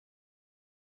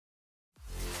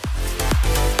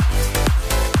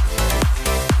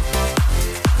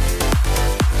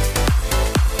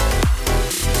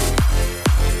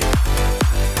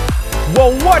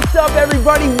up,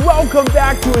 everybody? Welcome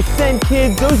back to Ascent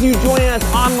Kids. Those of you joining us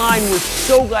online, we're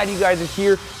so glad you guys are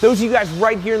here. Those of you guys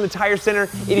right here in the Tire Center,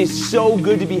 it is so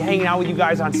good to be hanging out with you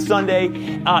guys on Sunday.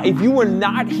 If you were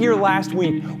not here last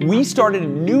week, we started a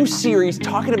new series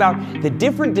talking about the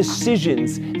different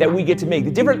decisions that we get to make,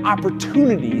 the different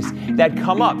opportunities that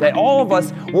come up, that all of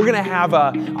us, we're gonna have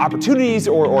opportunities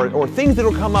or things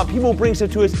that'll come up. People will bring stuff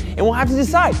to us, and we'll have to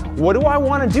decide, what do I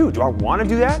wanna do? Do I wanna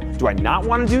do that? Do I not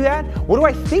wanna do that? What do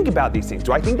I think about these things?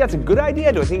 Do I think that's a good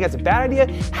idea? Do I think that's a bad idea?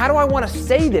 How do I want to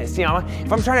say this? You know,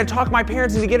 if I'm trying to talk my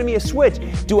parents into getting me a Switch,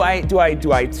 do I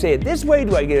say it this way?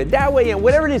 Do I get it that way? And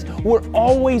whatever it is, we're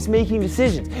always making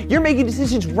decisions. You're making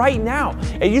decisions right now,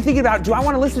 and you're thinking about, do I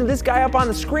want to listen to this guy up on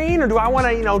the screen, or do I want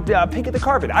to, pick at the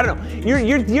carpet? I don't know.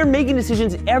 You're making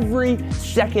decisions every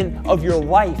second of your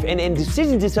life, and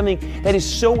decisions is something that is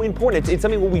so important. It's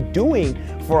something we'll be doing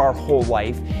for our whole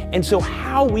life, and so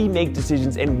how we make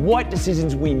decisions and what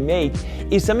decisions we make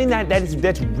is something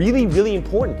that's really, really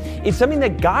important. It's something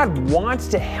that God wants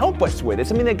to help us with. It's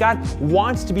something that God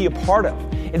wants to be a part of.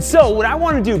 And so what I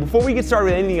want to do before we get started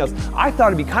with anything else, I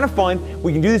thought it'd be kind of fun.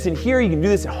 We can do this in here, you can do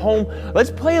this at home. Let's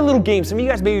play a little game. Some of you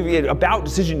guys may be about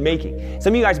decision making.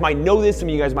 Some of you guys might know this, some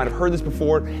of you guys might have heard this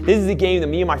before. This is a game that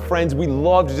me and my friends, we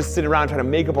love to just sit around trying to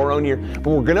make up our own here,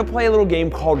 but we're gonna play a little game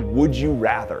called Would You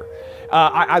Rather.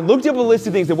 I looked up a list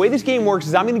of things. The way this game works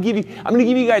is I'm gonna give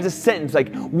you guys a sentence like,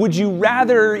 would you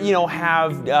rather,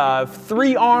 have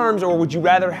 3 arms, or would you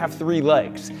rather have 3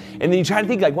 legs? And then you try to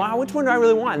think like, wow, which one do I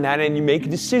really want in that? And you make a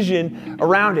decision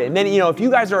around it. And then, if you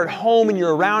guys are at home and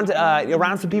you're around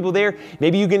some people there,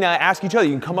 maybe you can ask each other.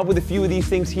 You can come up with a few of these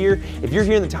things here. If you're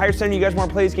here in the Tire Center, you guys want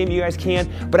to play this game, you guys can.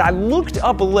 But I looked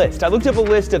up a list. I looked up a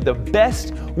list of the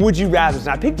best would you rather's,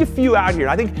 and I picked a few out here.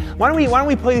 And I think why don't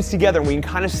we play this together and we can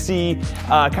kind of see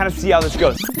how this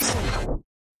goes.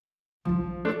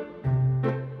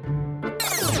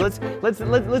 Let's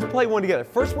play one together.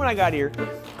 First one I got here.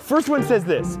 First one says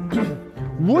this: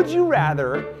 would you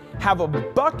rather have a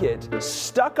bucket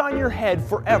stuck on your head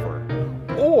forever,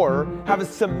 or have a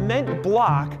cement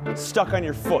block stuck on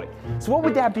your foot? So what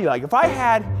would that be like? If I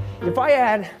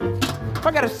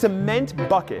got a cement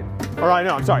bucket,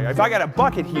 if I got a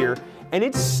bucket here and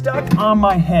it's stuck on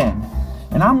my head,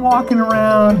 and I'm walking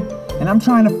around and I'm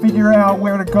trying to figure out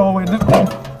where to go, and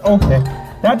okay,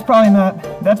 that's probably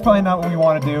not what we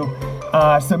want to do.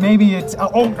 So maybe it's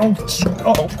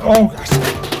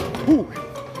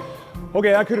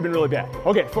okay, that could have been really bad.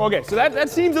 Okay, so that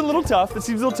seems a little tough.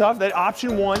 That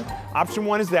option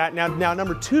one is that. Now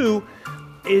number 2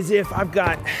 is if I've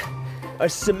got a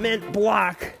cement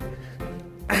block.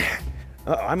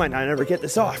 I might not ever get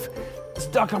this off.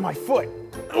 Stuck on my foot.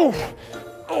 Oh,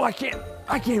 I can't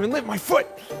even lift my foot.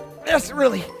 That's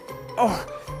really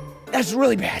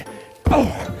bad.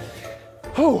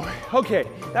 Okay,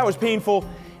 that was painful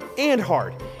and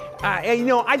hard.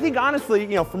 I think honestly,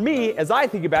 for me, as I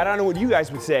think about it, I don't know what you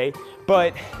guys would say,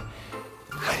 but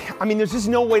I mean, there's just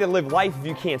no way to live life if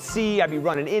you can't see. I'd be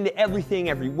running into everything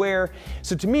everywhere.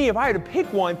 So to me, if I had to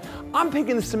pick one, I'm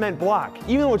picking the cement block.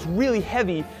 Even though it's really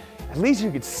heavy, at least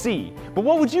you could see. But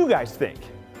what would you guys think?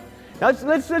 Now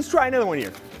let's try another one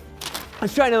here.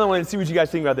 Let's try another one and see what you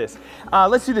guys think about this.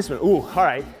 Let's do this one. Ooh, all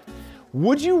right.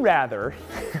 Would you rather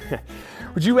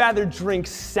drink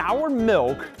sour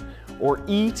milk or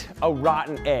eat a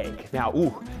rotten egg? Now,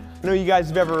 I know you guys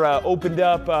have ever opened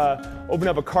up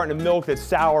a carton of milk that's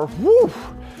sour. Woo!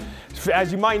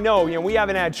 As you might know, we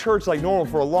haven't had church like normal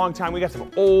for a long time. We got some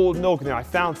old milk in there. I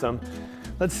found some.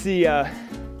 Let's see how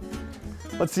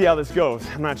this goes.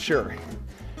 I'm not sure.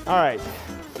 All right,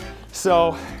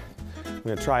 so I'm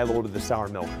gonna try a little bit of the sour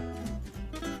milk.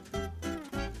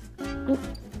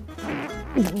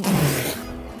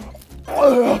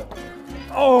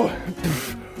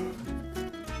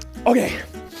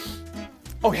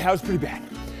 Okay, that was pretty bad.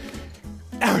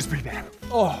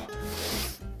 Oh,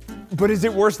 but is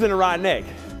it worse than a rotten egg?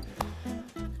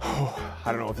 Oh,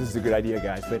 I don't know if this is a good idea,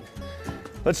 guys, but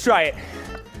let's try it.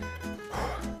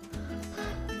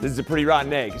 This is a pretty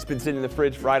rotten egg. It's been sitting in the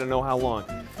fridge for I don't know how long.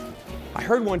 I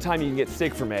heard one time you can get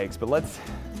sick from eggs, but let's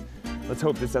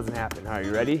hope this doesn't happen. All right,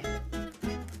 you ready?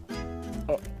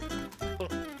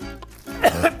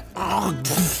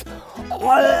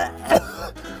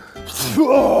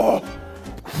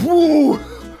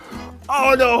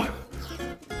 Oh no,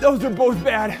 those are both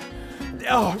bad.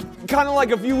 Oh, kind of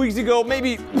like a few weeks ago.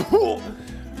 Maybe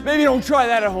don't try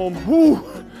that at home.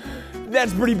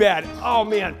 That's pretty bad. Oh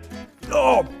man.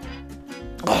 I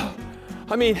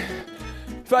mean,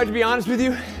 if I have to be honest with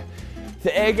you,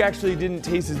 the egg actually didn't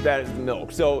taste as bad as the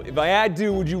milk. So if I had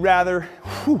to, would you rather?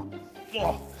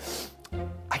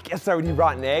 guess I would eat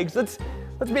rotten eggs. Let's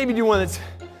maybe do one that's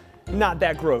not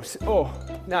that gross. Oh,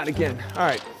 not again. All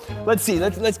right, let's see.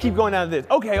 Let's keep going down to this.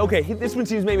 Okay. This one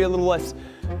seems maybe a little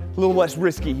less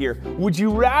risky here. Would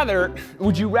you rather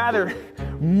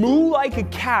moo like a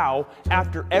cow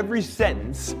after every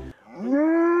sentence,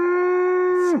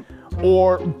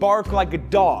 or bark like a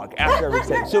dog after every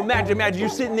sentence? So imagine you're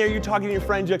sitting there, you're talking to your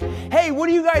friends, you're like, hey, what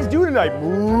do you guys do tonight?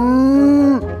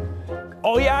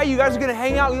 Oh yeah, you guys are gonna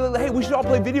hang out? Hey, we should all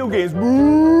play video games.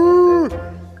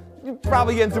 You're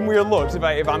probably getting some weird looks if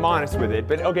I'm honest with it.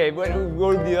 But okay, what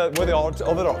would the other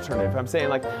alternative? I'm saying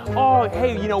like, oh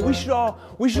hey, you know, we should all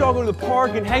go to the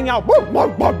park and hang out. Bark,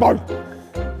 bark, bark, bark.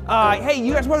 Hey,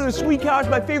 you guys want to go to the Sweet Couch,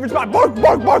 my favorite spot? Bark,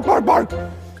 bark, bark, bark, bark.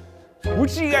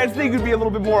 Which do you guys think would be a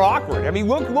little bit more awkward? I mean,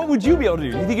 what would you be able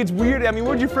to do? You think it's weird? I mean,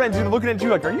 what are your friends looking at you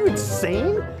like, are you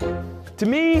insane? To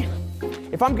me,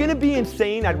 if I'm gonna be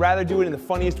insane, I'd rather do it in the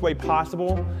funniest way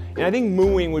possible. And I think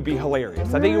mooing would be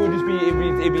hilarious. I think it would just be,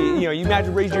 it'd be you know, you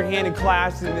imagine raise your hand in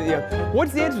class and, you know,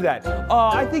 what's the answer to that?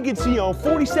 I think it's, you know,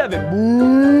 47.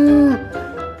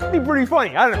 It'd be pretty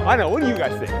funny. I don't know. What do you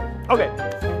guys think? Okay,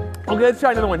 let's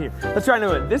try another one here.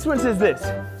 This one says this.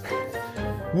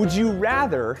 Would you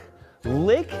rather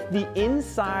lick the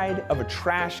inside of a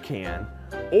trash can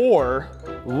or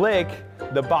lick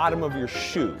the bottom of your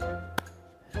shoe?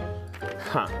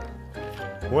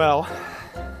 Well,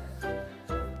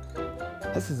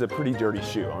 this is a pretty dirty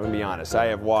shoe, I'm gonna be honest. I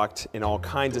have walked in all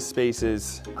kinds of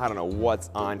spaces. I don't know what's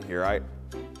on here.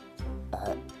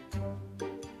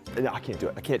 No, I can't do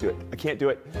it.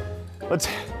 Let's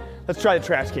try the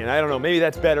trash can. I don't know, maybe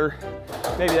that's better.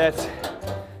 Maybe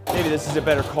this is a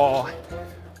better call.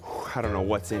 I don't know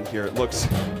what's in here. It looks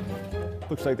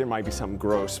like there might be something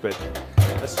gross, but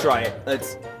let's try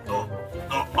it. Help!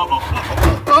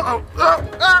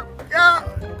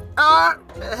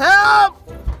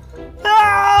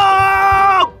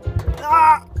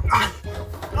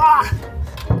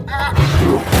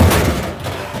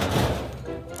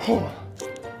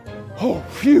 Oh,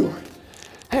 phew.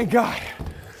 Thank God.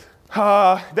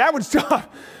 That was tough.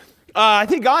 I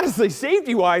think honestly,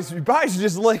 safety-wise, you probably should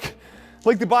just lick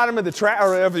the bottom of the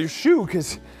or of your shoe,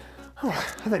 because I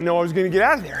didn't know I was gonna get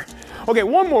out of there. Okay,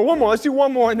 one more. Let's do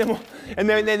one more, and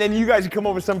then you guys can come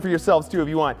up with some for yourselves too if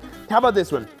you want. How about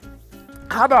this one?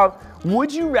 How about,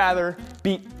 would you rather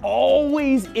be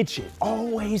always itching?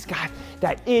 Always got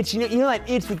that itch. You know that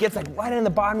itch that gets like right on the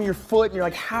bottom of your foot, and you're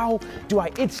like, how do I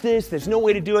itch this? There's no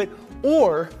way to do it.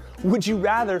 Or would you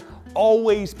rather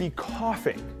always be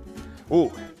coughing?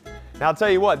 Ooh. Now I'll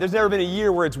tell you what, there's never been a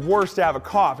year where it's worse to have a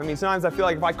cough. I mean, sometimes I feel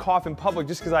like if I cough in public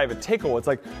just because I have a tickle, it's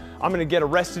like I'm gonna get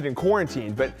arrested and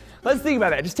quarantined. But let's think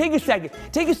about that. Just take a second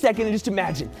and just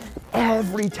imagine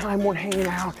every time we're hanging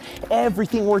out,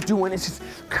 everything we're doing is just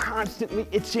constantly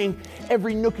itching.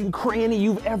 Every nook and cranny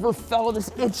you've ever felt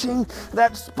is itching.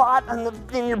 That spot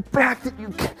in your back that you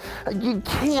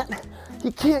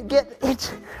can't get itch.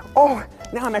 Oh,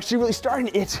 now I'm actually really starting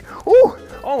to itch. Ooh,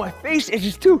 oh, my face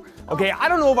itches too. Okay, I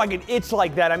don't know if I can itch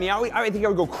like that. I mean, I think I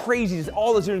would go crazy, just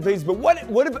all those different places. But what if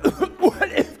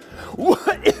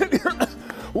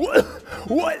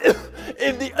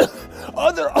the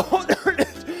other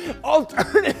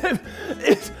alternative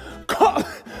is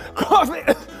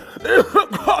coughing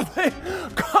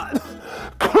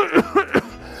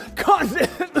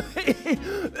constantly.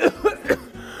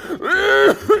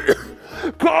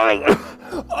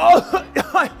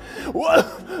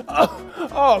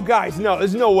 Oh, guys, no,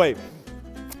 there's no way.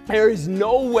 There is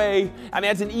no way. I mean,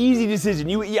 that's an easy decision.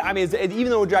 Even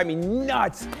though it would drive me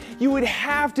nuts, you would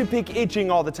have to pick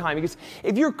itching all the time, because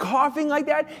if you're coughing like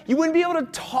that, you wouldn't be able to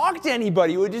talk to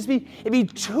anybody. It'd be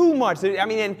too much. I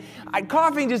mean,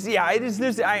 coughing just,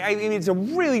 it's a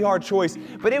really hard choice,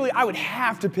 but I would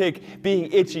have to pick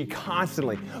being itchy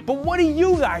constantly. But what do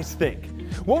you guys think?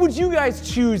 What would you guys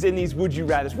choose in these would you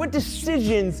rathers? What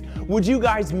decisions would you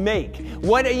guys make?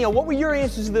 What were your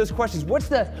answers to those questions? What's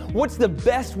the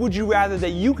best would you rather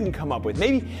that you can come up with?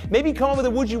 Maybe come up with a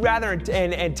would you rather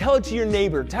and tell it to your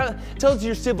neighbor, tell it to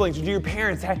your siblings or to your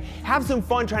parents. Have some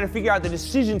fun trying to figure out the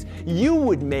decisions you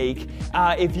would make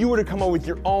if you were to come up with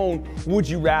your own would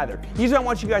you rather. Here's what I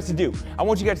want you guys to do. I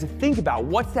want you guys to think about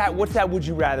what's that would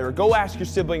you rather, or go ask your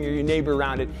sibling or your neighbor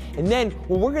around it. And then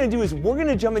what we're gonna do is we're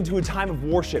gonna jump into a time of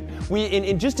worship.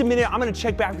 In just a minute, I'm gonna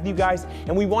check back with you guys,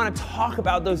 and we wanna talk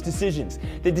about those decisions,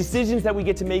 the decisions that we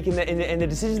get to make and the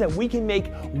decisions that we can make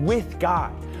with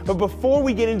God. But before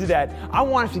we get into that, I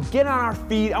want us to get on our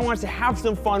feet. I want us to have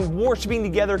some fun worshiping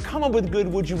together, come up with a good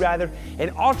would you rather,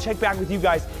 and I'll check back with you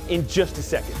guys in just a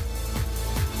second.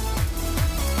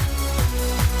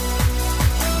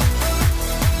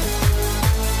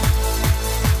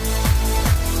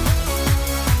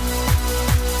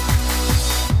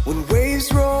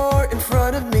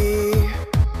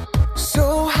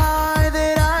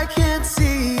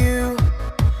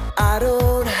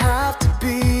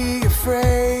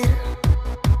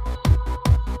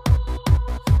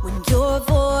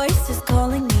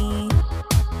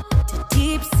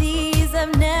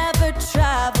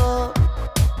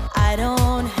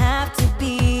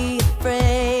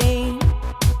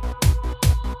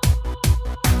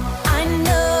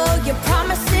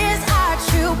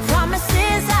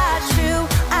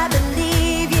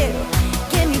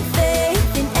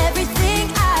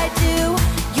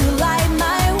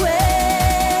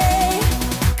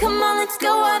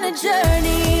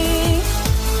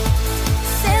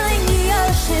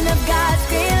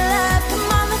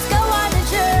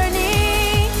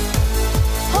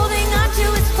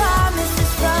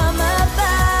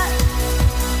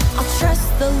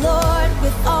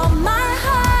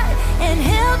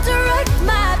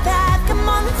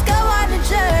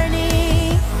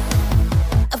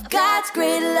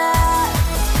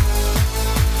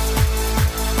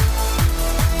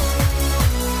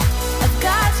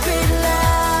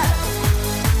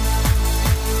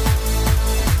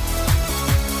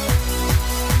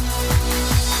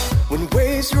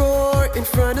 in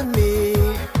front of me,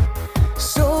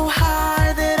 so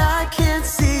high that I can't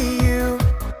see you.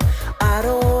 I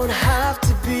don't have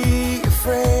to be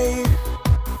afraid.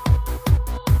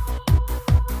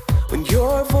 When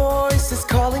your voice is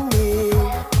calling me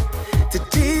to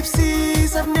deep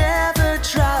seas I've never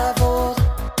traveled,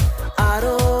 I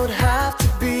don't have to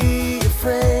be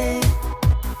afraid.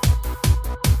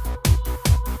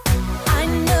 I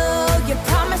know your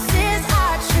promises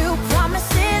are true,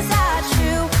 promises are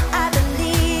true. I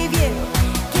believe you.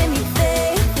 Give me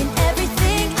faith in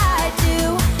everything I do.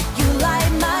 You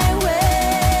light my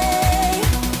way.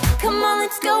 Come on,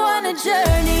 let's go on a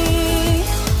journey,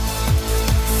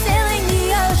 sailing the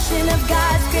ocean of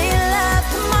God's great love.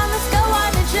 Come on, let's go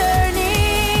on a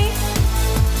journey,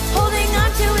 holding on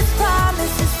to His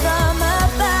promises from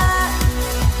above.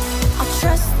 I'll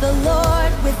trust the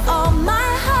Lord with all my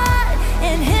heart,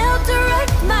 and He'll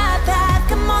direct my path.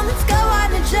 Come on, let's go on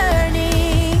a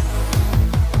journey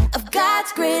of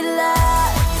God's great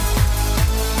love,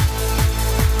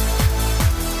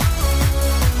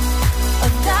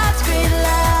 of God's great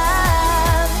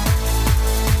love.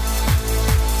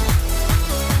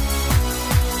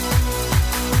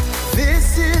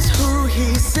 This is who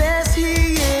He says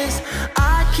He is.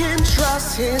 I can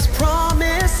trust His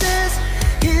promises.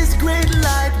 His great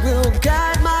light will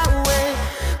guide my way,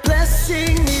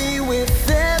 blessing me with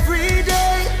every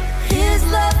day. His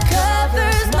love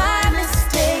covers my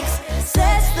mistakes,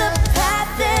 sets the path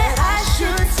that I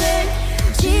should take.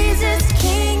 Jesus,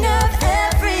 King of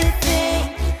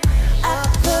everything, I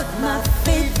put my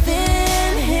faith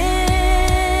in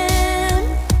Him.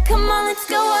 Come on, let's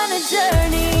go on a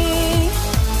journey,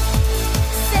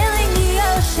 sailing the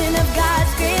ocean of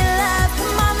God's great love.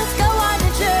 Come on, let's go on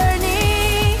a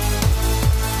journey,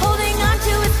 holding on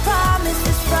to His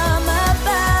promises from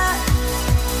above.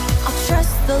 I'll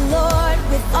trust the Lord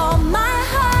with all my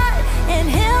heart, and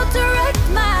He'll direct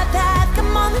my path.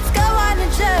 Come on, let's go on a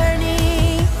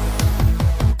journey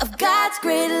of God's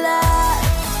great love,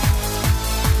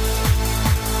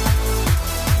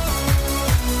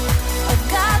 of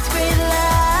God's great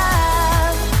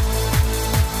love,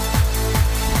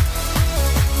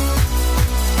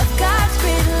 of God's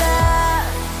great love.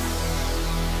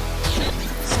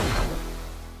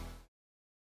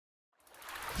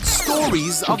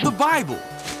 Stories of the Bible.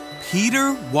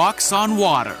 Peter walks on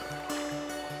water.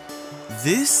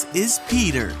 This is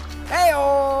Peter.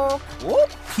 Hey-o!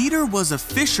 Whoop! Peter was a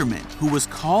fisherman who was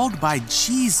called by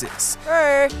Jesus.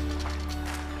 Hey!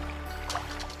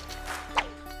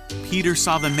 Peter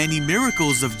saw the many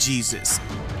miracles of Jesus,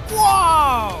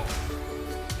 Whoa!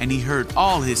 and he heard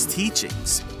all His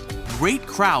teachings. Great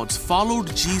crowds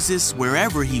followed Jesus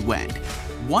wherever He went.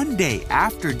 One day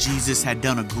after Jesus had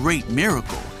done a great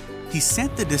miracle, He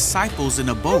sent the disciples in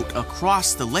a boat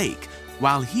across the lake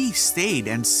while He stayed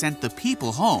and sent the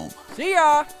people home. See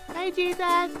ya! Hey,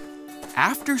 Jesus!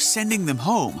 After sending them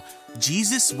home,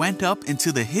 Jesus went up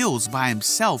into the hills by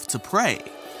Himself to pray.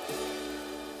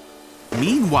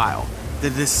 Meanwhile, the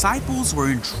disciples were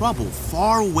in trouble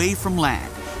far away from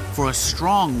land, for a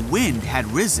strong wind had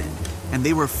risen, and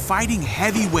they were fighting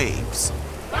heavy waves.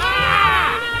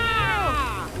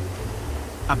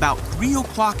 About 3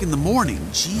 o'clock in the morning,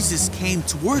 Jesus came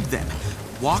toward them,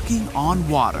 walking on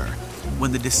water.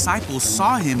 When the disciples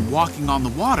saw Him walking on the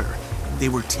water, they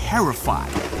were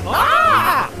terrified.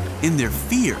 In their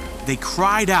fear, they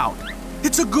cried out,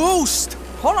 "It's a ghost!"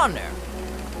 Hold on there.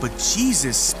 But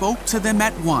Jesus spoke to them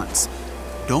at once.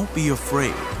 "Don't be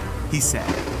afraid," He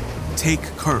said. "Take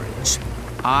courage.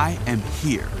 I am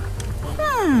here."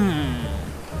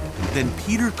 Then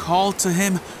Peter called to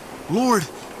Him, "Lord,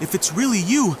 if it's really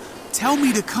You, tell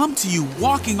me to come to You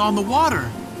walking on the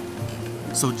water."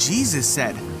 So Jesus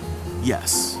said,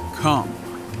 "Yes, come."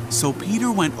 So Peter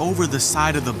went over the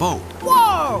side of the boat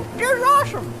Whoa! You're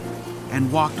awesome! and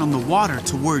walked on the water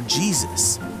toward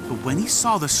Jesus. But when he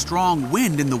saw the strong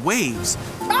wind and the waves,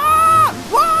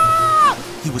 Whoa!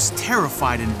 he was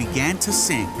terrified and began to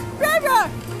sink. Baby,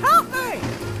 help me!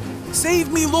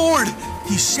 "Save me, Lord!"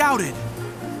 he shouted.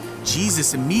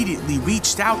 Jesus immediately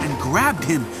reached out and grabbed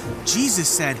him. Jesus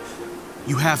said,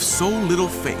 "You have so little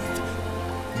faith.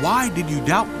 Why did you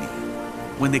doubt me?"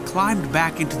 When they climbed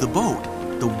back into the boat,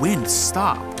 the wind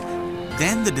stopped.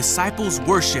 Then the disciples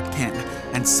worshipped him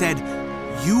and said,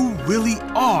 "You really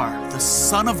are the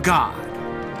Son of God."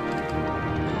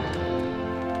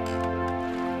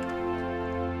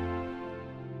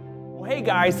 Well, Hey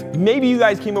guys, maybe you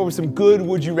guys came up with some good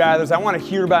would you rathers. I want to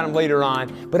hear about them later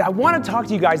on, but I want to talk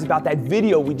to you guys about that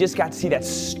video we just got to see, that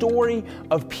story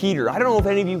of Peter. I don't know if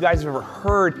any of you guys have ever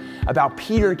heard about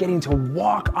Peter getting to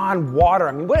walk on water.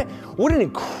 I mean, what an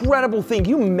incredible thing. Can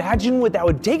you imagine what that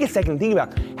would take? A second and think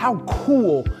about how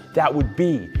cool that would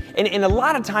be. And a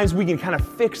lot of times we can kind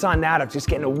of fix on that of just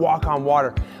getting to walk on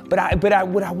water. But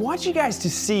what I want you guys to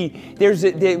see,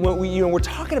 we're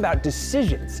talking about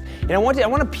decisions, and I want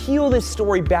to peel this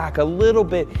story back a little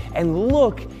bit and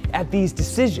look at these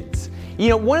decisions. You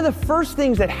know, one of the first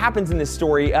things that happens in this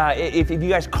story, if you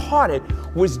guys caught it,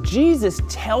 was Jesus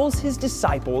tells his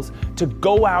disciples to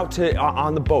go out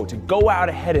on the boat, to go out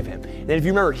ahead of him. And if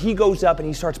you remember, he goes up and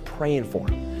he starts praying for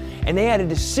them. And they had a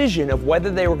decision of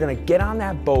whether they were going to get on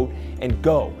that boat and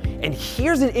go. And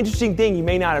here's an interesting thing you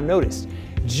may not have noticed.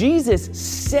 Jesus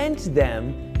sent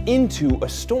them into a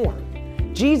storm.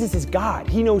 Jesus is God.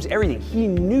 He knows everything. He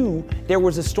knew there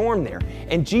was a storm there.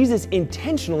 And Jesus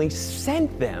intentionally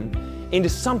sent them into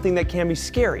something that can be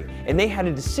scary. And they had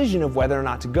a decision of whether or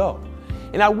not to go.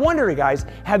 And I wonder, guys,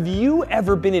 have you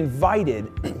ever been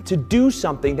invited to do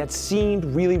something that seemed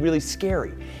really, really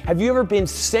scary? Have you ever been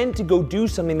sent to go do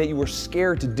something that you were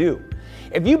scared to do?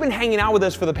 If you've been hanging out with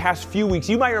us for the past few weeks,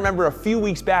 you might remember a few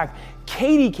weeks back,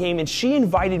 Katie came and she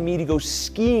invited me to go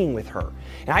skiing with her.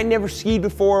 And I'd never skied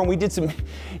before, and we did some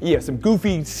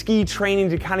goofy ski training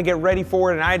to kind of get ready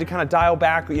for it, and I had to kind of dial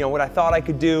back, what I thought I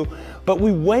could do. But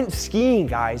we went skiing,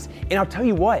 guys, and I'll tell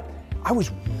you what, I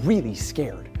was really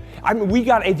scared. I mean,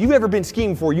 if you've ever been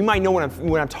skiing before, you might know what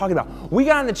I'm talking about. We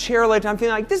got on the chairlift, I'm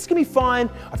feeling like, this is gonna be fun.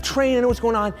 I've trained, I know what's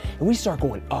going on. And we start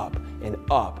going up and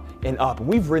up and up. And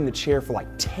we've ridden the chair for like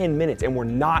 10 minutes and we're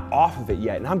not off of it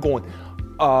yet. And I'm going,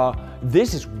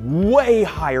 this is way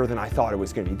higher than I thought it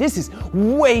was gonna be. This is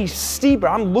way steeper.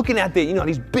 I'm looking at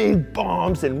these big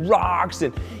bumps and rocks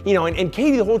and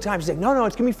Katie the whole time, she's like, no,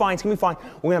 it's gonna be fine, we're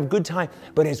gonna have a good time.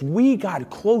 But as we got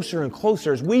closer and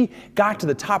closer, as we got to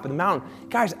the top of the mountain,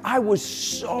 guys, I was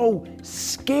so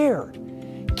scared.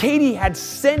 Katie had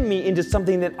sent me into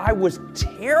something that I was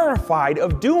terrified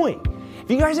of doing. Have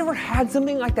you guys ever had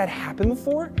something like that happen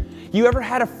before? You ever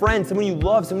had a friend, someone you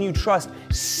love, someone you trust,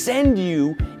 send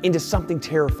you into something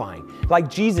terrifying? Like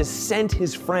Jesus sent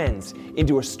his friends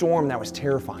into a storm that was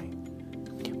terrifying.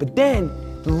 But then,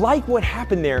 like what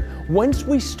happened there, once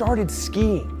we started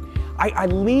skiing, I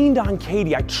leaned on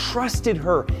Katie, I trusted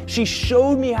her. She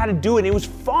showed me how to do it, it was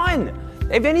fun.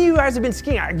 If any of you guys have been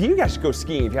skiing, you guys should go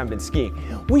skiing if you haven't been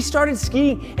skiing. We started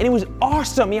skiing and it was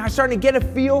awesome. I started to get a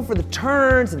feel for the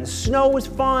turns and the snow was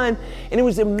fun and it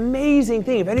was an amazing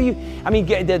thing. If any of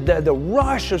you, the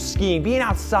rush of skiing, being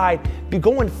outside,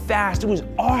 going fast, it was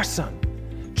awesome.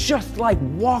 Just like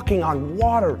walking on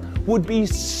water would be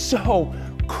so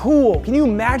cool. Can you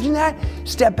imagine that?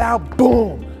 Step out,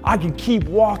 boom, I could keep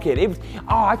walking.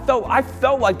 I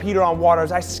felt like Peter on water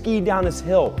as I skied down this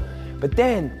hill. But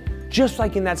then, just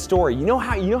like in that story, you know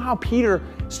how Peter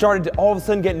started to all of a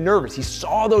sudden get nervous. He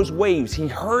saw those waves, he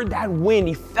heard that wind,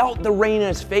 he felt the rain in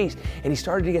his face, and he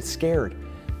started to get scared.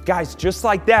 Guys, just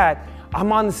like that,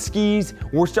 I'm on the skis,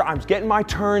 I'm getting my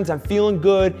turns, I'm feeling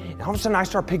good, and all of a sudden I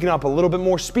start picking up a little bit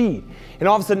more speed. And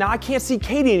all of a sudden now I can't see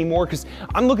Katie anymore because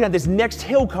I'm looking at this next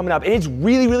hill coming up and it's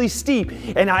really, really steep.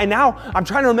 And now I'm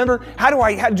trying to remember,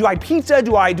 do I pizza,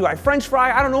 do I French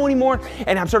fry, I don't know anymore.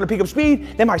 And I'm starting to pick up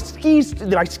speed, then my skis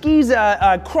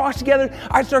cross together,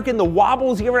 I start getting the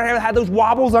wobbles. You ever had those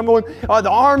wobbles? I'm going,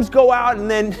 the arms go out, and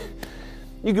then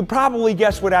you could probably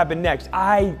guess what happened next.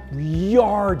 I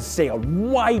yard sailed,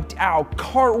 wiped out,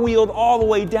 cartwheeled all the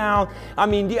way down. I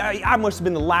mean, I must have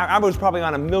been I was probably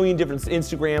on a million different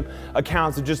Instagram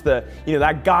accounts of just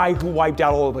that guy who wiped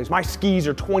out all over the place. My skis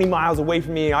are 20 miles away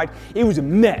from me. It was a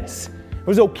mess. It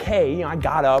was okay, I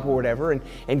got up or whatever,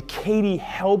 and Katie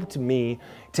helped me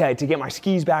to get my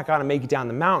skis back on and make it down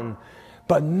the mountain.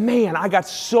 But man, I got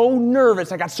so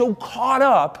nervous, I got so caught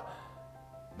up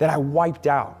that I wiped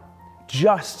out.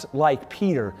 Just like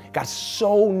Peter, got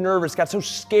so nervous, got so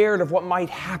scared of what might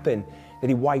happen that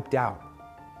he wiped out.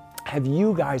 Have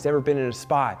you guys ever been in a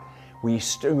spot where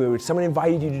someone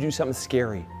invited you to do something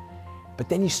scary, but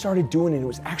then you started doing it and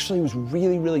it was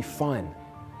really, really fun.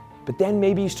 But then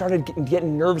maybe you started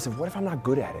getting nervous of, what if I'm not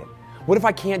good at it? What if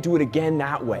I can't do it again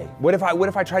that way? What if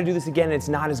I try to do this again and it's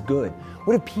not as good?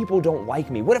 What if people don't like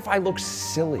me? What if I look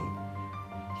silly?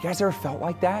 You guys ever felt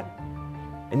like that?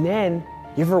 And then,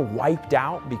 you ever wiped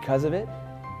out because of it?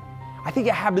 I think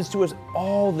it happens to us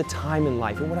all the time in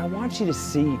life. And what I want you to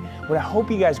see, what I hope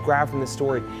you guys grab from this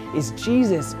story, is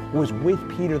Jesus was with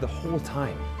Peter the whole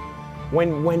time.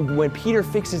 When Peter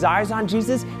fixed his eyes on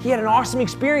Jesus, he had an awesome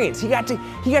experience. He got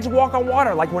to walk on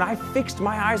water. Like when I fixed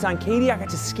my eyes on Katie, I got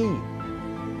to ski.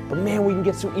 But man, we can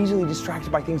get so easily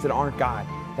distracted by things that aren't God,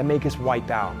 that make us wipe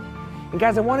out. And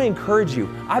guys, I want to encourage you.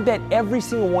 I bet every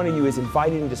single one of you is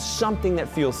invited into something that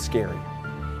feels scary.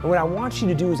 And what I want you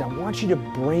to do is I want you to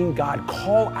bring God,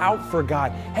 call out for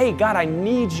God. Hey, God, I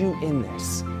need you in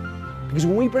this. Because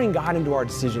when we bring God into our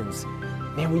decisions,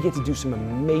 man, we get to do some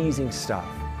amazing stuff.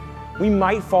 We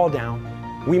might fall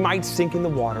down, we might sink in the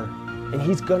water, and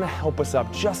He's gonna help us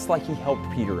up just like He helped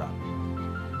Peter up.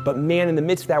 But man, in the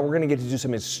midst of that, we're gonna get to do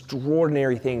some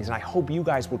extraordinary things, and I hope you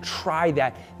guys will try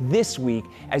that this week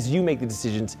as you make the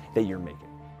decisions that you're making.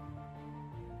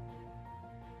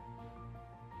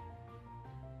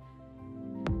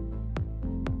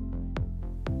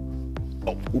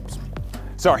 Oh, oops.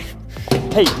 Sorry.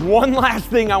 Hey, one last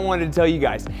thing I wanted to tell you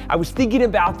guys. I was thinking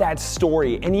about that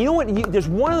story, and you know what? There's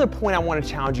one other point I want to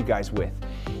challenge you guys with.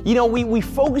 You know, we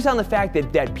focus on the fact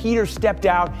that Peter stepped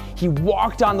out, he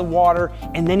walked on the water,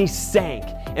 and then he sank.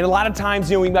 And a lot of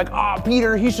times, you know, we'd be like, oh,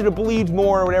 Peter, he should have believed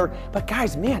more or whatever. But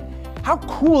guys, man, how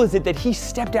cool is it that he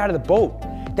stepped out of the boat,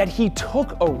 that he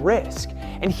took a risk?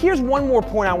 And here's one more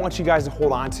point I want you guys to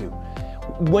hold on to.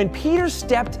 When Peter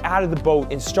stepped out of the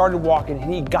boat and started walking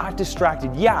and he got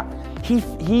distracted, yeah,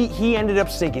 he ended up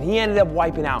sinking, he ended up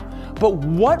wiping out. But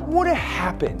what would have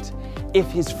happened if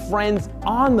his friends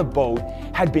on the boat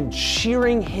had been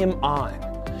cheering him on?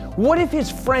 What if his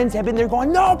friends had been there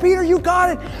going, no, Peter, you got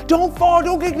it. Don't fall,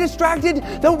 don't get distracted.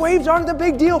 The waves aren't the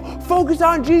big deal. Focus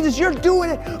on Jesus, you're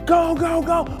doing it. Go, go,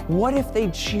 go. What if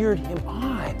they cheered him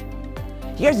on?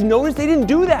 You guys notice they didn't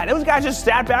do that. Those guys just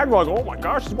sat back like, oh my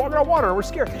gosh, he's walking on water and we're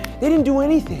scared. They didn't do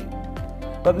anything.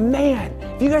 But man,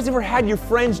 have you guys ever had your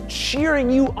friends cheering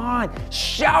you on,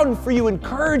 shouting for you,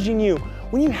 encouraging you?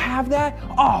 When you have that,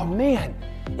 oh man,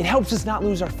 it helps us not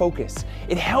lose our focus.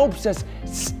 It helps us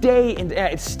stay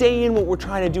in what we're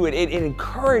trying to do. It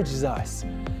encourages us.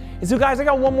 And so guys, I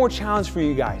got one more challenge for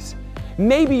you guys.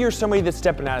 Maybe you're somebody that's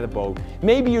stepping out of the boat.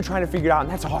 Maybe you're trying to figure it out, and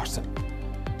that's awesome.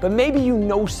 But maybe you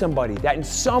know somebody that in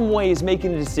some way is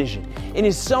making a decision, and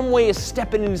in some way is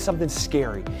stepping into something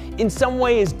scary, in some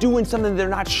way is doing something they're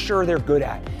not sure they're good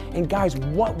at. And guys,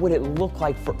 what would it look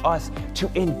like for us to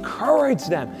encourage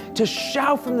them, to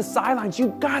shout from the sidelines, you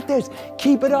got this,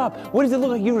 keep it up? What does it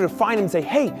look like you to find them and say,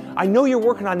 hey, I know you're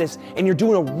working on this and you're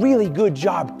doing a really good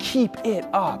job, keep it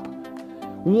up?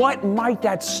 What might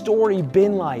that story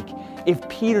been like if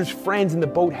Peter's friends in the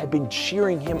boat had been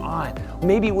cheering him on?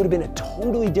 Maybe it would have been a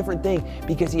totally different thing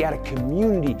because he had a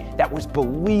community that was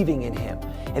believing in him.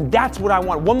 And that's what I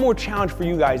want. One more challenge for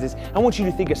you guys is I want you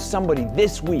to think of somebody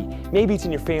this week. Maybe it's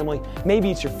in your family, maybe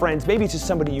it's your friends, maybe it's just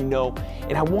somebody you know.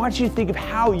 And I want you to think of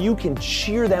how you can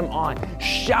cheer them on,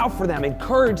 shout for them,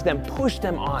 encourage them, push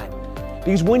them on.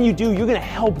 Because when you do, you're gonna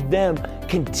help them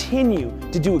continue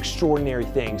to do extraordinary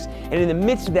things. And in the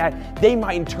midst of that, they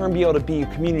might in turn be able to be a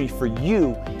community for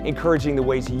you, encouraging the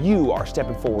ways you are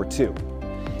stepping forward too.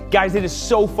 Guys, it is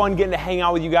so fun getting to hang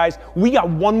out with you guys. We got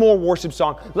one more worship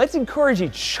song. Let's encourage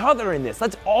each other in this.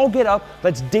 Let's all get up,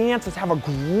 let's dance, let's have a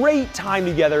great time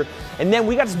together. And then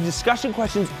we got some discussion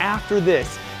questions after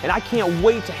this. And I can't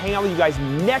wait to hang out with you guys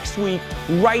next week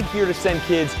right here at Ascent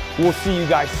Kids. We'll see you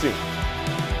guys soon.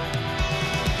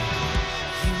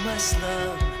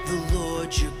 Love the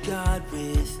Lord your God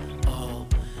with all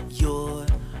your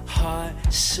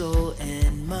heart, soul,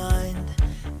 and mind.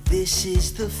 This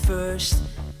is the first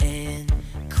and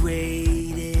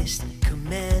greatest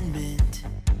commandment.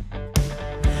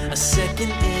 A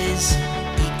second is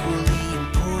equally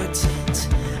important.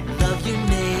 Love your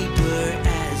neighbor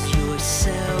as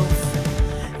yourself.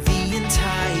 The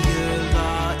entire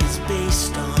law is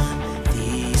based on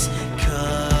these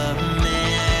commandments.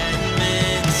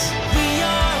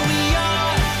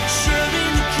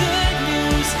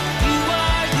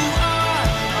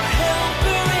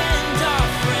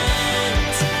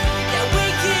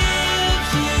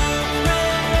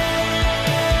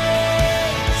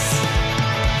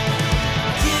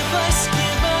 Us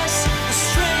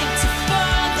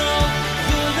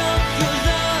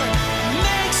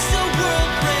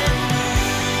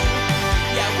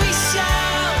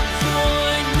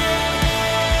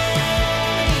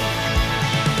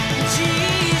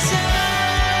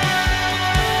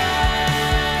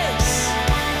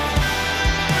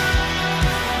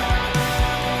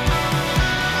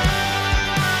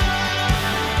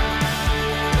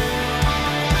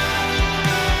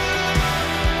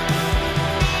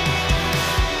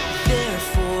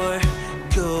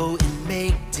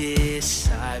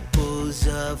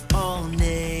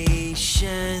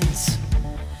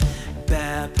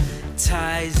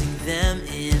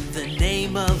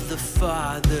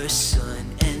Father, Son,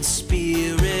 and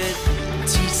Spirit.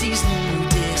 Teach these new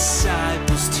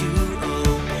disciples to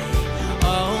obey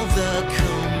all the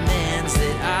commands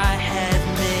that I have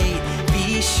made.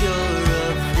 Be sure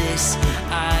of this,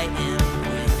 I am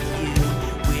with you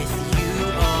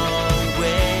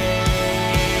always.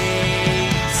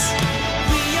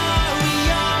 We are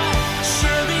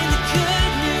sharing the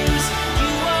good news.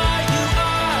 You are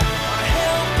our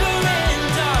helper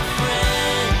and our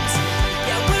friend.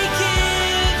 Yeah, we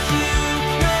give you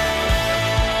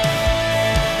praise.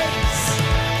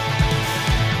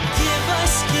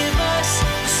 Give us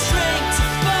the strength to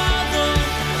follow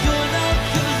your love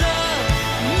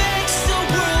makes the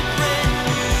world brand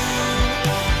new.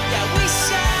 Yeah, we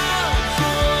shout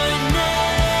your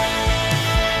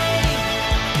name.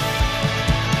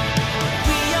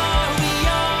 We are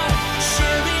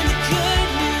sharing the good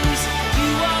news.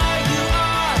 You are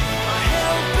our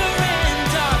helper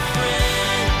and our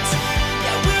friend.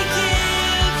 Yeah, we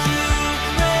give you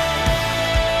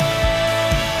praise.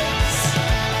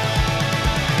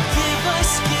 Give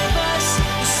us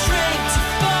the strength to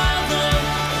follow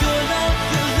your love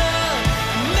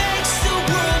makes the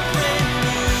world brand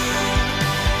new.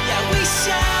 Yeah, we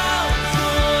shout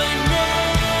your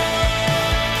name,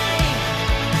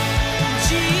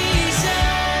 Jesus.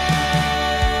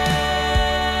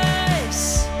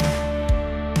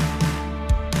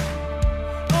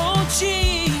 Oh,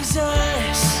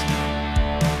 Jesus.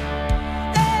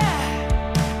 Yeah.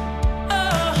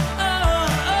 Oh.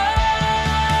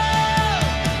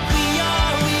 We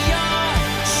are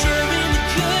sharing the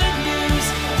good news.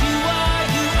 You are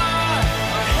our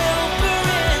helper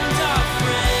and our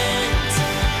friend.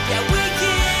 Yeah, we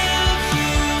give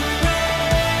you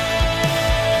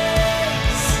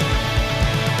praise.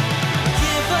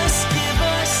 Give us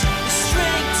the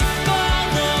strength to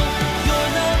follow your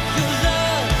love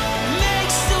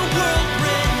makes the world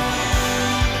brand new.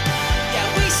 Yeah,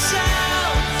 we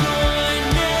shout your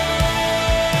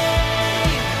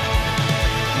name,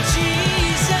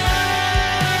 Jesus.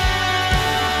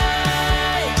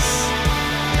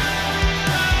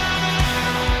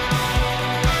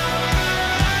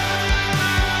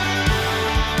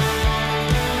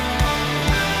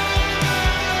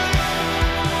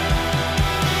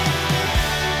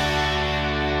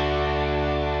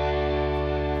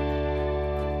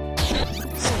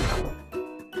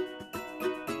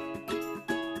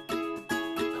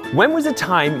 When was a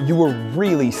time you were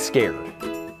really scared?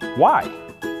 Why?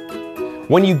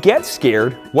 When you get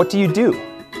scared, what do?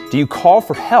 Do you call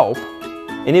for help?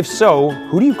 And if so,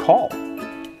 who do you call?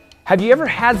 Have you ever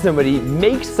had somebody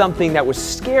make something that was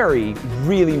scary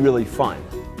really, really fun?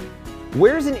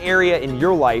 Where's an area in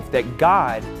your life that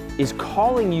God is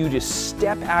calling you to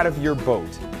step out of your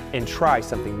boat and try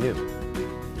something new?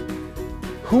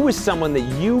 Who is someone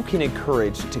that you can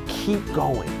encourage to keep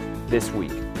going this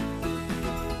week?